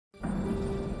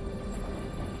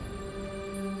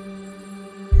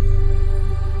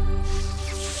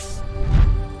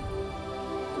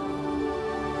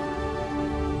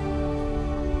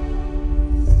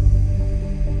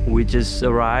We just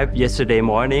arrived yesterday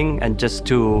morning and just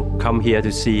to come here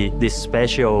to see this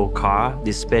special car,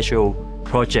 this special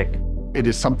project. It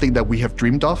is something that we have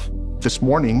dreamed of. This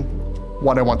morning,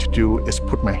 what I want to do is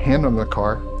put my hand on the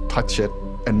car, touch it,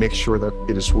 and make sure that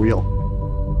it is real.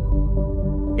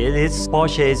 It is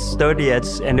Porsche's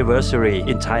 30th anniversary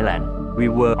in Thailand. We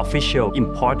were official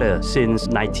importer since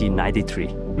 1993.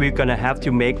 We're gonna have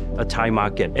to make a Thai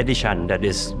market edition that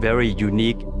is very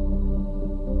unique.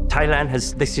 Thailand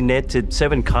has designated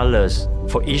 7 colors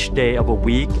for each day of a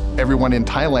week. Everyone in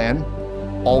Thailand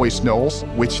always knows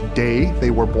which day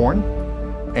they were born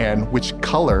and which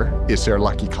color is their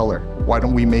lucky color. Why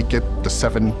don't we make it the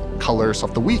 7 colors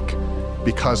of the week?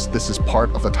 Because this is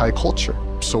part of the Thai culture.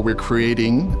 So we're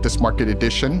creating this market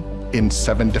edition in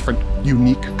 7 different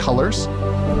unique colors.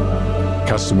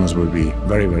 Customers will be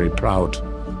very, very proud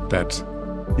that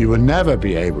you will never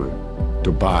be able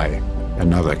to buy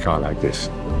another car like this.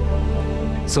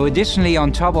 So additionally,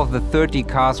 on top of the 30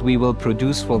 cars we will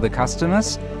produce for the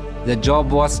customers, the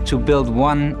job was to build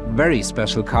one very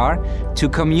special car to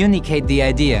communicate the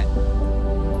idea.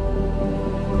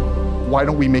 Why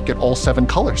don't we make it all 7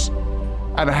 colors?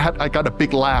 And I got a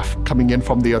big laugh coming in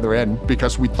from the other end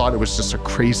because we thought it was just a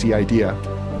crazy idea.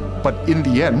 But in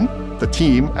the end, the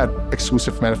team at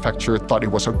Exclusive Manufaktur thought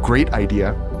it was a great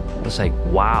idea. It was like,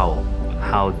 wow,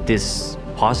 how this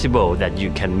possible that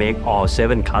you can make all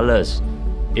 7 colors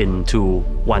into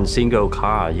one single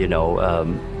car, you know.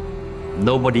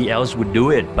 Nobody else would do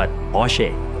it but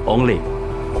Porsche only.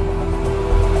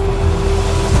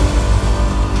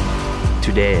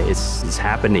 Today it's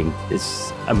happening.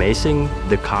 It's amazing.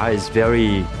 The car is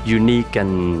very unique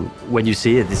and when you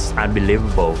see it, it's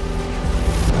unbelievable.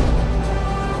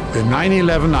 The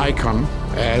 911 icon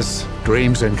has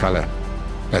dreams in color.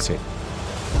 That's it.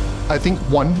 I think,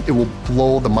 one, it will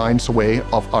blow the minds away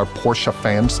of our Porsche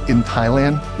fans in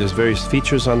Thailand. There's various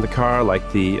features on the car, like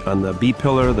on the B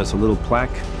pillar, there's a little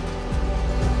plaque.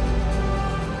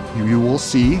 You will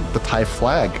see the Thai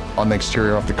flag on the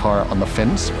exterior of the car on the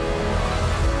fins.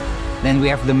 Then we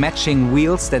have the matching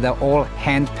wheels that are all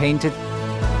hand-painted.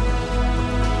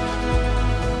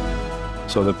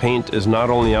 So the paint is not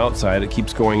only outside, it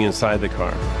keeps going inside the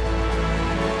car.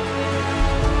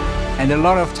 And a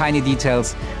lot of tiny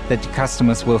details that the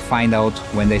customers will find out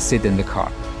when they sit in the car.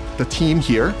 The team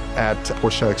here at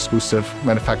Porsche Exclusive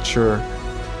Manufaktur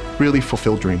really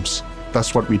fulfill dreams.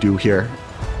 That's what we do here.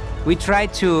 We try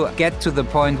to get to the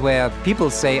point where people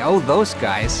say, oh, those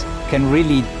guys can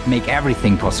really make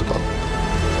everything possible.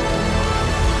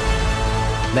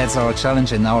 That's our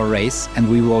challenge in our race, and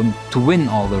we want to win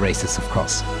all the races, of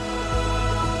course.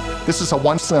 This is a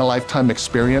once-in-a-lifetime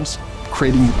experience,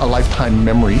 creating a lifetime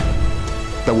memory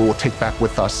that we will take back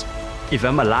with us. If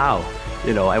I'm allowed,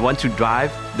 you know, I want to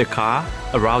drive the car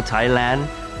around Thailand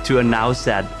to announce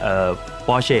that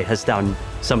Porsche has done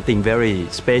something very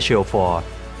special for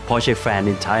Porsche fans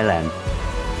in Thailand.